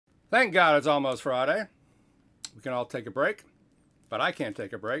Thank God it's almost Friday. We can all take a break, but I can't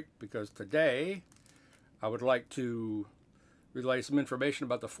take a break because today I would like to relay some information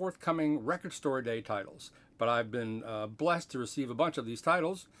about the forthcoming Record Store Day titles. But I've been blessed to receive a bunch of these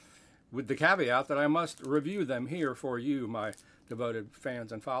titles with the caveat that I must review them here for you, my devoted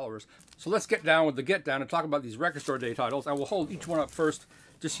fans and followers. So let's get down with the get down and talk about these Record Store Day titles. I will hold each one up first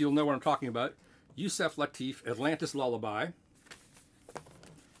just so you'll know what I'm talking about. Yusef Lateef, Atlantis Lullaby.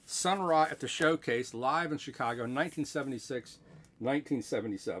 Sun Ra at the Showcase, live in Chicago,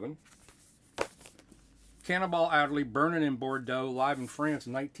 1976-1977. Cannonball Adderley, Burnin' in Bordeaux, live in France,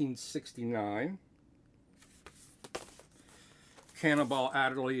 1969. Cannonball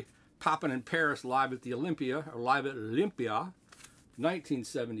Adderley, Poppin' in Paris, live at the Olympia,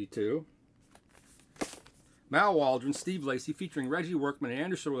 1972. Mal Waldron, Steve Lacy, featuring Reggie Workman and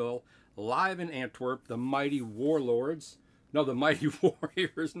Andrew Sewell, live in Antwerp, The Mighty Warlords. No, The Mighty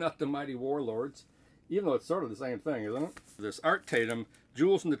Warriors, not The Mighty Warlords. Even though it's sort of the same thing, isn't it? This Art Tatum,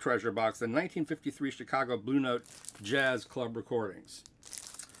 Jewels in the Treasure Box, the 1953 Chicago Blue Note Jazz Club recordings.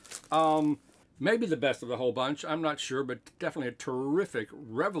 Maybe the best of the whole bunch, I'm not sure, but definitely a terrific,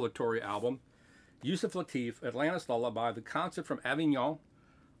 revelatory album. Yusef Lateef, Atlantis Lullaby, the concert from Avignon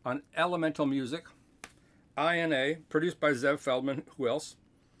on Elemental Music. INA, produced by Zev Feldman, who else?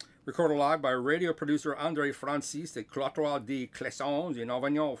 Recorded live by radio producer André Francis at Clotoir des Clessons in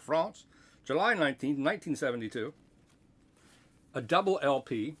Avignon, France, July 19, 1972. A double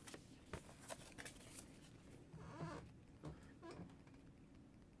LP.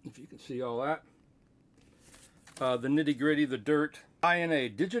 If you can see all that. The Nitty Gritty, The Dirt.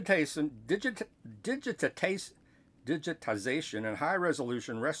 INA, digitization and high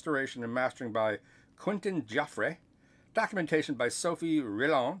resolution restoration and mastering by Quentin Joffre. Documentation by Sophie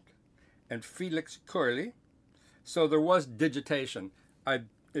Rilland and Felix Curley. So there was digitation.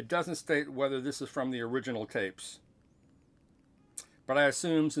 It doesn't state whether this is from the original tapes. But I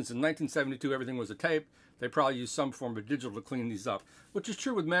assume since in 1972 everything was a tape, they probably used some form of digital to clean these up, which is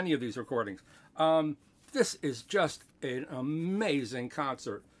true with many of these recordings. This is just an amazing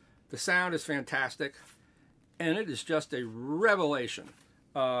concert. The sound is fantastic, and it is just a revelation.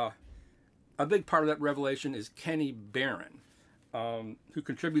 A big part of that revelation is Kenny Barron, who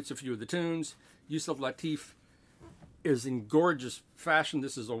contributes a few of the tunes. Yusef Lateef is in gorgeous fashion.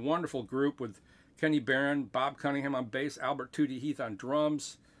 This is a wonderful group with Kenny Barron, Bob Cunningham on bass, Albert Tootie Heath on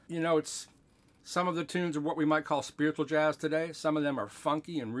drums. You know, it's some of the tunes are what we might call spiritual jazz today. Some of them are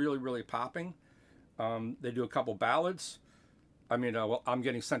funky and really, really popping. They do a couple ballads. I mean, well, I'm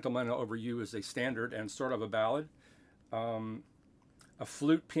Getting Sentimental Over You is a standard and sort of a ballad. A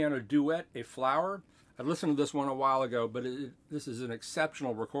flute piano duet, A Flower. I listened to this one a while ago, but this is an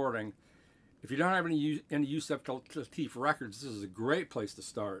exceptional recording. If you don't have any Yusef Lateef records, this is a great place to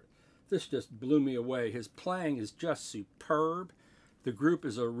start. This just blew me away. His playing is just superb. The group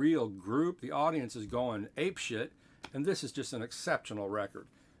is a real group. The audience is going apeshit, and this is just an exceptional record.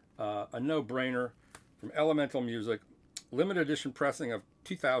 A no-brainer from Elemental Music. Limited edition pressing of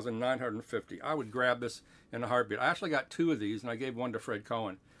 2,950. I would grab this in a heartbeat. I actually got two of these, and I gave one to Fred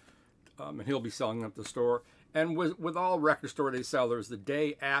Cohen, and he'll be selling them at the store. And with all record store day sellers, the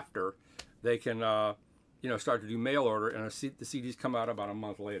day after, they can start to do mail order, and the CDs come out about a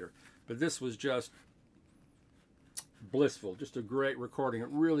month later. But this was just blissful, just a great recording. It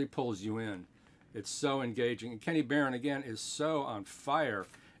really pulls you in. It's so engaging. And Kenny Barron, again, is so on fire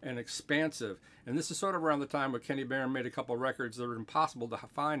and expansive. And this is sort of around the time where Kenny Barron made a couple of records that are impossible to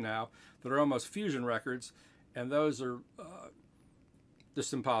find now, that are almost fusion records, and those are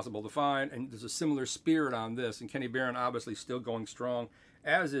just impossible to find. And there's a similar spirit on this, and Kenny Barron obviously still going strong,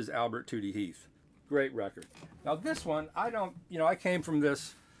 as is Albert Tootie Heath. Great record. Now this one, I came from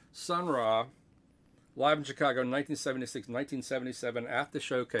this Sun Ra, live in Chicago, 1976, 1977, at the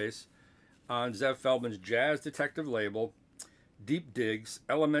Showcase, on Zev Feldman's Jazz Detective label, Deep Digs,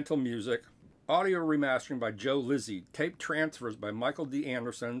 Elemental Music, audio remastering by Joe Lizzie, tape transfers by Michael D.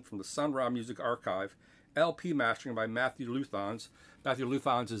 Anderson from the Sun Ra Music Archive, LP mastering by Matthew Luthans. Matthew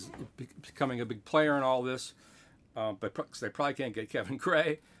Luthans is becoming a big player in all this, but they probably can't get Kevin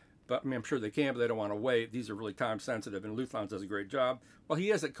Gray. But I mean, I'm sure they can, but they don't want to wait. These are really time sensitive, and Luthans does a great job. Well, he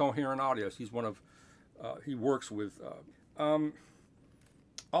is at Coherent Audios. He's one of, he works with,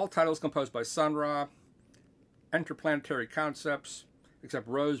 all titles composed by Sun Ra. Interplanetary Concepts, except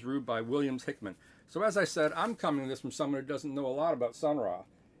Rose Rube by Williams Hickman. So as I said, I'm coming to this from someone who doesn't know a lot about Sun Ra.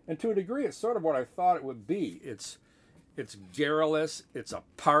 And to a degree, it's sort of what I thought it would be. It's garrulous, it's a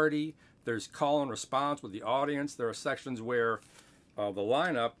party, there's call and response with the audience. There are sections where the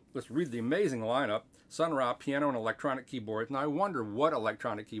lineup, let's read the amazing lineup. Sun Ra, piano and electronic keyboards. Now I wonder what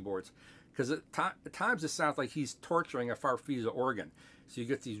electronic keyboards, because at times it sounds like he's torturing a Farfisa organ. So you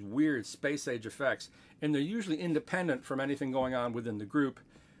get these weird space age effects, and they're usually independent from anything going on within the group.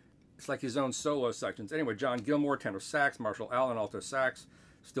 It's like his own solo sections. Anyway, John Gilmore, tenor sax, Marshall Allen, alto sax,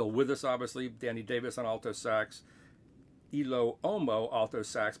 still with us obviously, Danny Davis on alto sax, Elo Omo, alto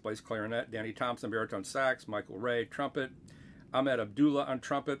sax, bass clarinet, Danny Thompson, baritone sax, Michael Ray, trumpet, Ahmed Abdullah on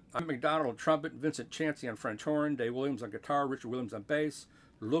trumpet, Ahmed McDonald on trumpet, Vincent Chancey on French horn, Dave Williams on guitar, Richard Williams on bass,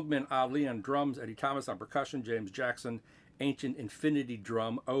 Lugman Ali on drums, Eddie Thomas on percussion, James Jackson, Ancient Infinity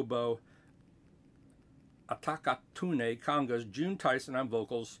drum, oboe, Atakatune congas, June Tyson on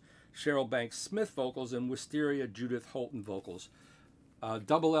vocals, Cheryl Banks Smith vocals, and Wisteria Judith Holton vocals.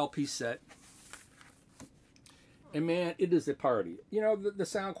 Double LP set. And man, it is a party. You know, the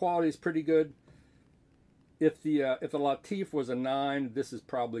sound quality is pretty good. If the Lateef was a 9, this is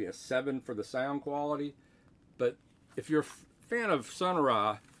probably a 7 for the sound quality. But if you're a fan of Sun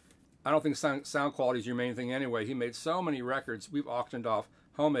Ra, I don't think sound quality is your main thing anyway. He made so many records. We've auctioned off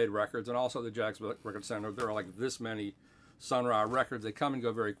homemade records, and also the Jags Record Center. There are like this many Sun Ra records. They come and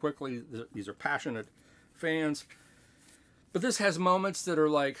go very quickly. These are passionate fans. But this has moments that are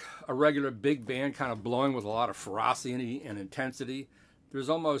like a regular big band kind of blowing with a lot of ferocity and intensity. There's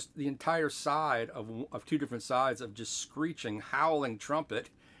almost the entire side of two different sides of just screeching, howling trumpet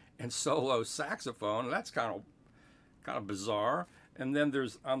and solo saxophone. That's kind of bizarre. And then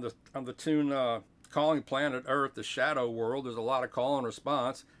there's on the tune Calling Planet Earth, The Shadow World, there's a lot of call and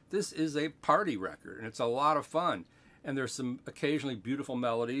response. This is a party record, and it's a lot of fun. And there's some occasionally beautiful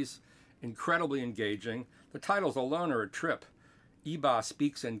melodies, incredibly engaging. The titles alone are a trip. Iba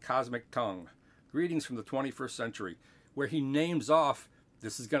speaks in cosmic tongue. Greetings from the 21st century, where he names off,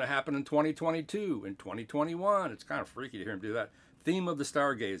 this is going to happen in 2022, in 2021. It's kind of freaky to hear him do that. Theme of the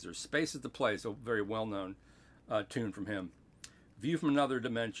Stargazers, Space is the Place, a very well-known tune from him. View from Another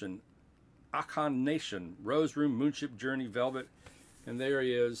Dimension, Akan Nation, Rose Room, Moonship Journey, Velvet, and there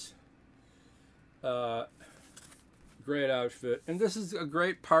he is. Great outfit. And this is a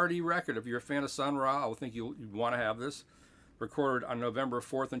great party record. If you're a fan of Sun Ra, I would think you'd want to have this. Recorded on November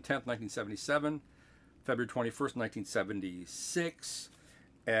 4th and 10th, 1977, February 21st, 1976,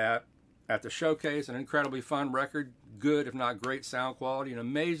 at the Showcase. An incredibly fun record. Good, if not great sound quality. An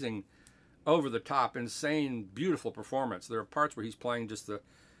amazing, over-the-top, insane, beautiful performance. There are parts where he's playing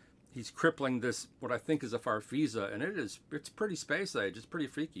he's crippling this, what I think is a Farfisa, and it's pretty space age. It's pretty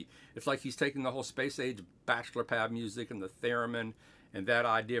freaky. It's like he's taking the whole space age bachelor pad music and the theremin and that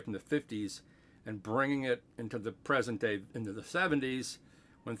idea from the 50s and bringing it into the present day, into the 70s,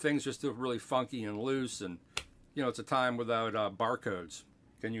 when things are still really funky and loose, and, you know, it's a time without barcodes.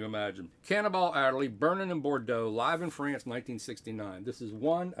 Can you imagine? Cannonball Adderley, Burnin' in Bordeaux, live in France, 1969. This is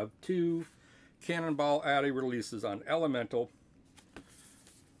one of 2 Cannonball Adderley releases on Elemental.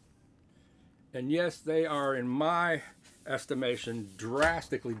 And yes, they are, in my estimation,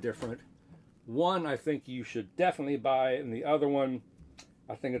 drastically different. One I think you should definitely buy, and the other one,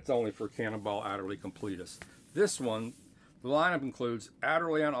 I think it's only for Cannonball Adderley completists. This one, the lineup includes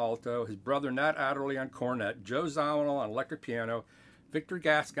Adderley on alto, his brother Nat Adderley on cornet, Joe Zawinul on electric piano, Victor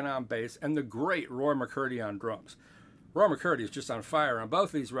Gaskin on bass, and the great Roy McCurdy on drums. Roy McCurdy is just on fire on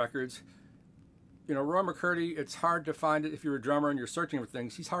both these records. You know, Roy McCurdy, it's hard to find it if you're a drummer and you're searching for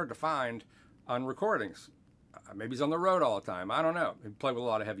things. He's hard to find on recordings. Maybe he's on the road all the time. I don't know. He played with a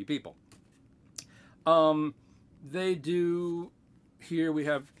lot of heavy people. They do, here we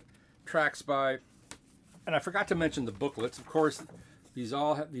have tracks by, and I forgot to mention the booklets. Of course, these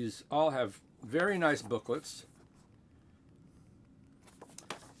all have very nice booklets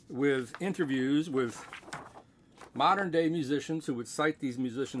with interviews with modern day musicians who would cite these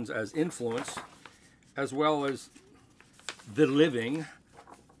musicians as influence, as well as the living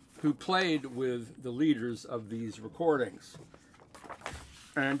who played with the leaders of these recordings.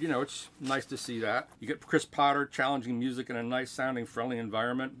 And, you know, it's nice to see that. You get Chris Potter challenging music in a nice sounding, friendly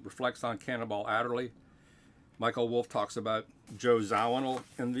environment, reflects on Cannonball Adderley. Michael Wolff talks about Joe Zawinul.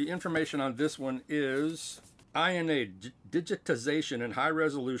 And the information on this one is INA, Digitization and High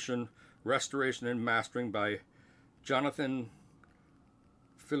Resolution Restoration and Mastering by Jonathan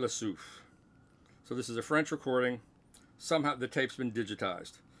Philosophe. So this is a French recording. Somehow the tape's been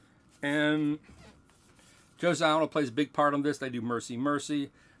digitized. And Joe Zawinul plays a big part on this. They do Mercy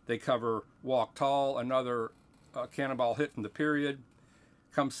Mercy. They cover Walk Tall, another Cannonball hit from the period.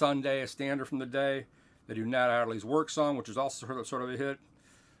 Come Sunday, a standard from the day. They do Nat Adderley's Work Song, which is also sort of a hit.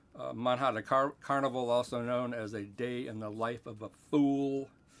 Manhattan Carnival, also known as A Day in the Life of a Fool.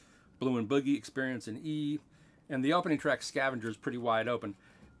 Blue and Boogie, Experience in E. And the opening track, Scavenger, is pretty wide open.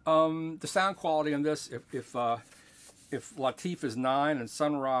 The sound quality on this, if Lateef is 9 and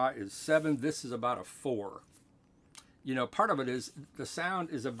Sun Ra is 7, this is about a 4. You know, part of it is the sound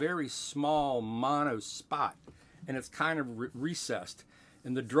is a very small mono spot, and it's kind of recessed.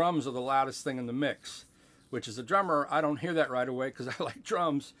 And the drums are the loudest thing in the mix, which as a drummer, I don't hear that right away because I like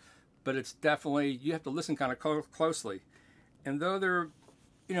drums, but it's definitely, you have to listen kind of closely. And though they're,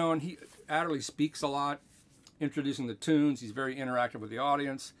 you know, and Adderley speaks a lot, introducing the tunes, he's very interactive with the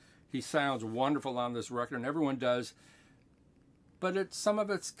audience. He sounds wonderful on this record, and everyone does. But some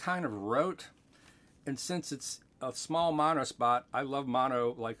of it's kind of rote, and since it's a small mono spot, I love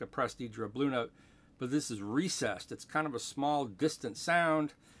mono like a Prestige or a Blue Note, but this is recessed. It's kind of a small, distant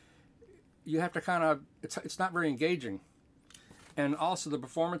sound. You have to kind of, it's not very engaging. And also the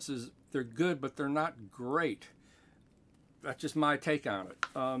performances, they're good, but they're not great. That's just my take on it.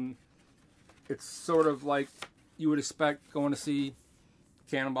 It's sort of like you would expect going to see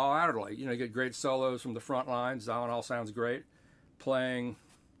Cannonball Adderley. You know, you get great solos from the front lines. That one all sounds great. Playing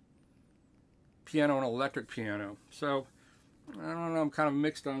piano and electric piano. So, I don't know, I'm kind of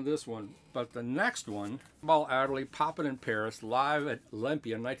mixed on this one. But the next one, Cannonball Adderley, Poppin' in Paris, live at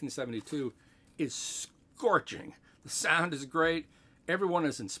Olympia in 1972, is scorching. The sound is great. Everyone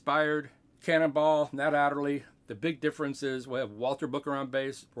is inspired. Cannonball, not Adderley. The big difference is we have Walter Booker on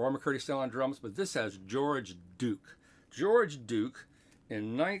bass, Roy McCurdy still on drums, but this has George Duke. George Duke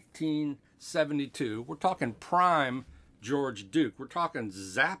in 1972, we're talking prime George Duke. We're talking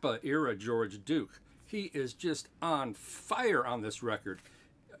Zappa era George Duke. He is just on fire on this record.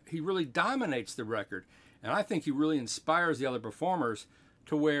 He really dominates the record. And I think he really inspires the other performers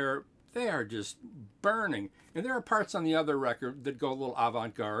to where they are just burning. And there are parts on the other record that go a little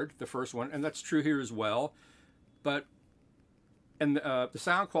avant-garde, the first one, and that's true here as well. But, and the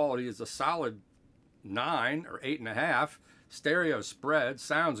sound quality is a solid 9 or 8.5. Stereo spread,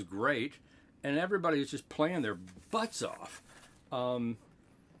 sounds great. And everybody's just playing their butts off.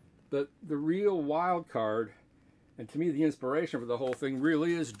 But the real wild card, and to me the inspiration for the whole thing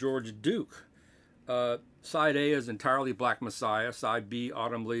really is George Duke. Side A is entirely Black Messiah. Side B,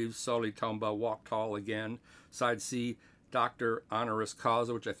 Autumn Leaves, Soli Tomba, Walk Tall Again. Side C, Dr. Honoris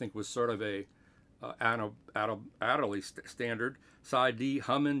Causa, which I think was sort of a Adderley standard. Side D,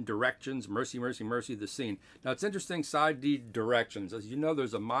 Hummin', Directions, Mercy, Mercy, Mercy, The Scene. Now it's interesting, Side D, Directions. As you know,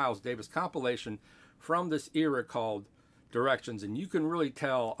 there's a Miles Davis compilation from this era called Directions, and you can really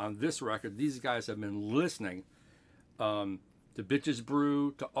tell on this record, these guys have been listening to Bitches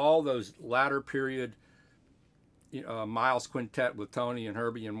Brew, to all those latter period Miles Quintet with Tony and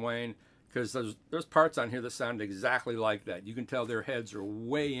Herbie and Wayne, because there's parts on here that sound exactly like that. You can tell their heads are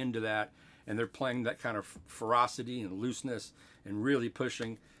way into that, and they're playing that kind of ferocity and looseness and really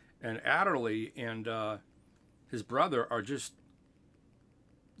pushing. And Adderley and his brother are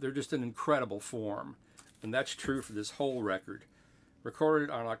they're just in incredible form. And that's true for this whole record.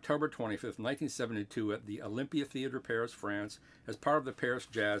 Recorded on October 25th, 1972 at the Olympia Theatre, Paris, France, as part of the Paris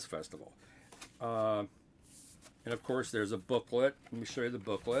Jazz Festival. And of course, there's a booklet. Let me show you the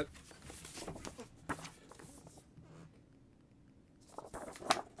booklet.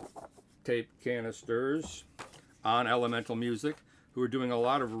 Tape canisters on Elemental Music, who are doing a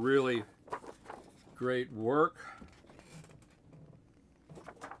lot of really great work.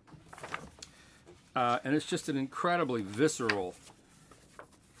 And it's just an incredibly visceral,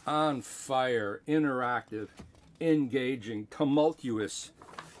 on fire, interactive, engaging, tumultuous,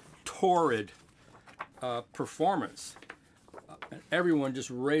 torrid performance. And everyone just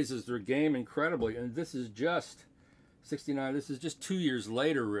raises their game incredibly. And this is just 69, this is just 2 years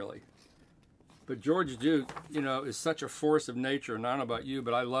later, really. But George Duke, you know, is such a force of nature. And I don't know about you,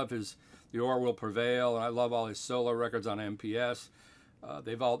 but I love The Ore Will Prevail, and I love all his solo records on MPS.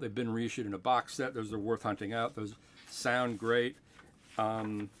 They've been reissued in a box set. Those are worth hunting out. Those sound great.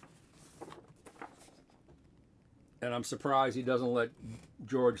 And I'm surprised he doesn't let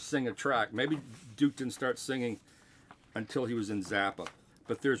George sing a track. Maybe Duke didn't start singing until he was in Zappa.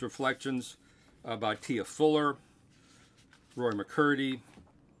 But there's Reflections by Tia Fuller, Roy McCurdy,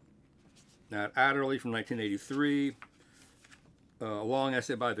 Nat Adderley from 1983, a long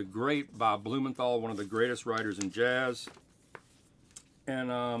essay by the great Bob Blumenthal, one of the greatest writers in jazz. And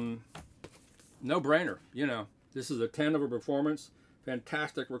no brainer, you know. This is a 10-over performance,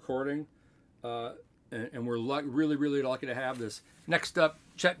 fantastic recording, and we're really, really lucky to have this. Next up,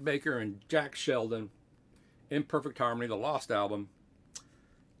 Chet Baker and Jack Sheldon, Imperfect Harmony, the Lost album.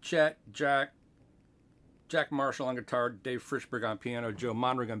 Chet, Jack Marshall on guitar, Dave Frischberg on piano, Joe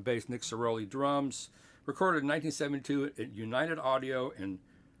Monrig on bass, Nick Ceroli drums. Recorded in 1972 at United Audio in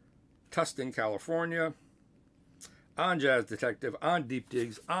Tustin, California. on Jazz Detective, on Deep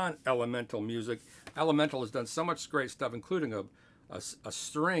Digs, on Elemental Music. Elemental has done so much great stuff, including a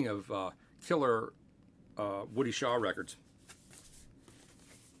string of killer Woody Shaw records.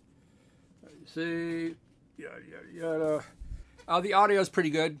 See, yada. The audio is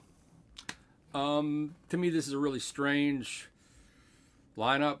pretty good. To me, this is a really strange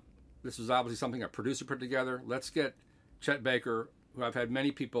lineup. This was obviously something a producer put together. Let's get Chet Baker, who I've had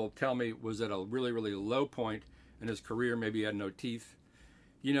many people tell me was at a really, really low point in his career. Maybe he had no teeth.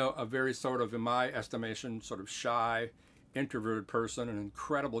 You know, a very sort of, in my estimation, sort of shy, introverted person, an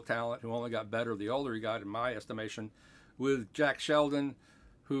incredible talent who only got better the older he got, in my estimation, with Jack Sheldon,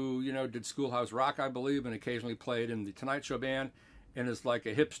 who, you know, did Schoolhouse Rock, I believe, and occasionally played in the Tonight Show band, and is like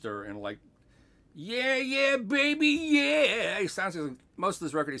a hipster and like, yeah, yeah, baby, yeah. He sounds like, most of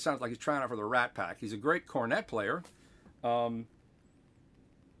this record, he sounds like he's trying out for the Rat Pack. He's a great cornet player, but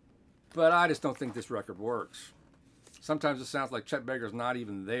I just don't think this record works. Sometimes it sounds like Chet Baker's not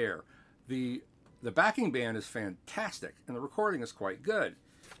even there. The backing band is fantastic, and the recording is quite good.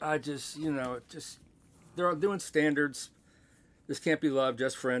 I just, you know, they're doing standards. This Can't Be Love,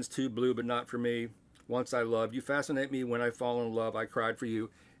 Just Friends, Too Blue But Not For Me, Once I Loved, You Fascinate Me, When I Fall in Love, I Cried For You.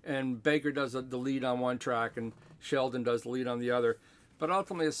 And Baker does the lead on one track, and Sheldon does the lead on the other. But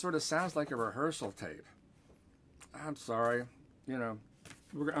ultimately, it sort of sounds like a rehearsal tape. I'm sorry. You know,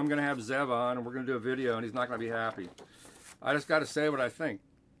 I'm going to have Zev on, and we're going to do a video, and he's not going to be happy. I just got to say what I think,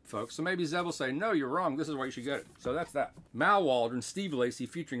 folks. So maybe Zev will say, no, you're wrong. This is why you should get it. So that's that. Mal Waldron, Steve Lacy,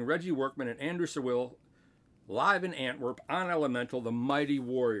 featuring Reggie Workman and Andrew Sewell, live in Antwerp on Elemental, The Mighty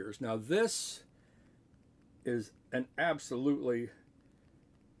Warriors. Now, this is an absolutely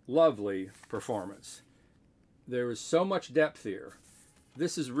lovely performance. There is so much depth here.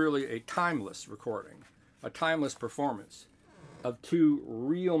 This is really a timeless recording, a timeless performance of two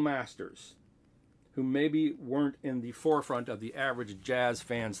real masters who maybe weren't in the forefront of the average jazz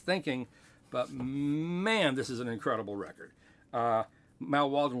fan's thinking, but man, this is an incredible record.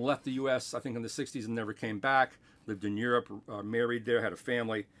 Mal Waldron left the U.S., I think, in the 60s and never came back, lived in Europe, married there, had a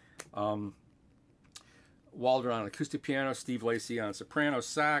family. Waldron on acoustic piano, Steve Lacy on soprano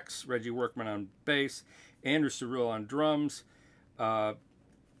sax, Reggie Workman on bass, Andrew Sewell on drums.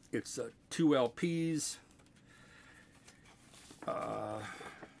 It's 2 LPs.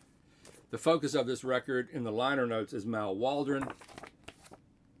 The focus of this record in the liner notes is Mal Waldron.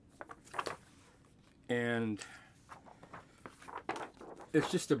 And it's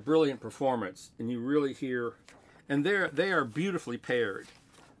just a brilliant performance. And you really hear, and they are beautifully paired.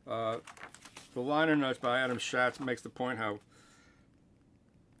 The liner notes by Adam Schatz makes the point how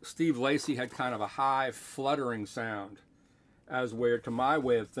Steve Lacy had kind of a high, fluttering sound, as where, to my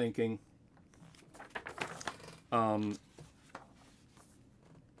way of thinking, Mal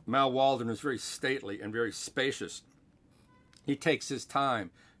Waldron is very stately and very spacious. He takes his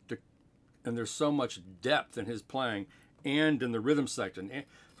time, and there's so much depth in his playing and in the rhythm section.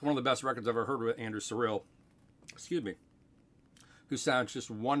 It's one of the best records I've ever heard with Andrew Sewell. Excuse me. Who sounds just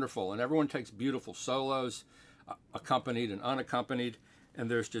wonderful, and everyone takes beautiful solos, accompanied and unaccompanied,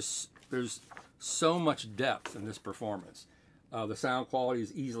 and there's so much depth in this performance. The sound quality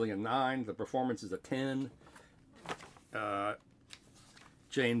is easily a 9. The performance is a 10.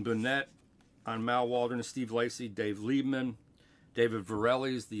 Jane Bunnett on Mal Waldron and Steve Lacy, Dave Liebman, David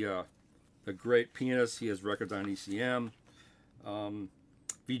Varelli's the great pianist. He has records on ECM.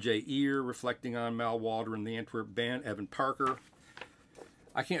 V.J. Ear reflecting on Mal Waldron, the Antwerp Band, Evan Parker.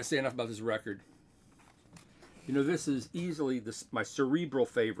 I can't say enough about this record. You know, this is easily my cerebral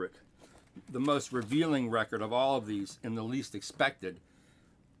favorite, the most revealing record of all of these, and the least expected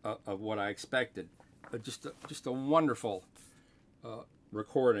of what I expected. Just a wonderful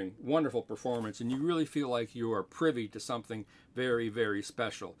recording, wonderful performance, and you really feel like you are privy to something very, very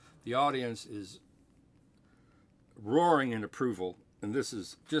special. The audience is roaring in approval, and this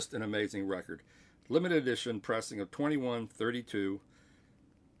is just an amazing record. Limited edition pressing of 2132.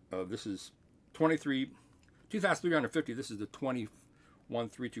 This is 2,350. This is the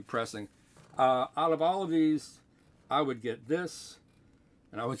 2132 pressing. Out of all of these, I would get this,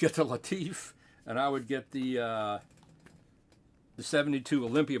 and I would get the Lateef, and I would get the 72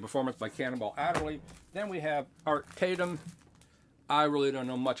 Olympia performance by Cannonball Adderley. Then we have Art Tatum. I really don't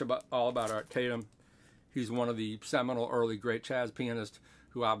know much about Art Tatum. He's one of the seminal early great jazz pianists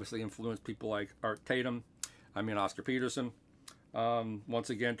who obviously influenced people like Art Tatum. I mean Oscar Peterson. Once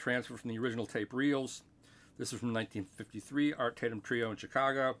again, transferred from the original tape reels. This is from 1953, Art Tatum Trio in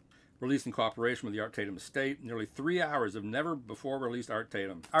Chicago. Released in cooperation with the Art Tatum estate. Nearly 3 hours of never before released Art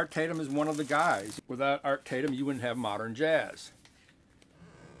Tatum. Art Tatum is one of the guys. Without Art Tatum, you wouldn't have modern jazz.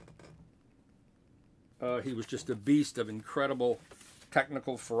 He was just a beast of incredible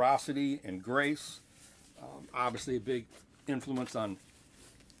technical ferocity and grace. Obviously a big influence on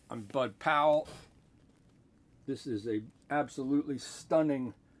Bud Powell. This is a absolutely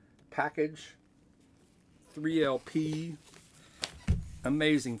stunning package. 3LP.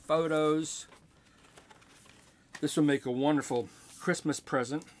 Amazing photos. This will make a wonderful Christmas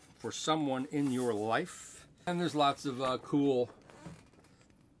present for someone in your life. And there's lots of cool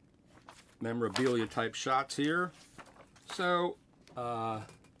memorabilia type shots here. So,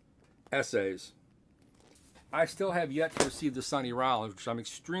 essays. I still have yet to receive the Sonny Rollins, which I'm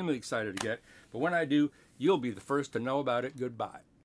extremely excited to get. But when I do, you'll be the first to know about it. Goodbye.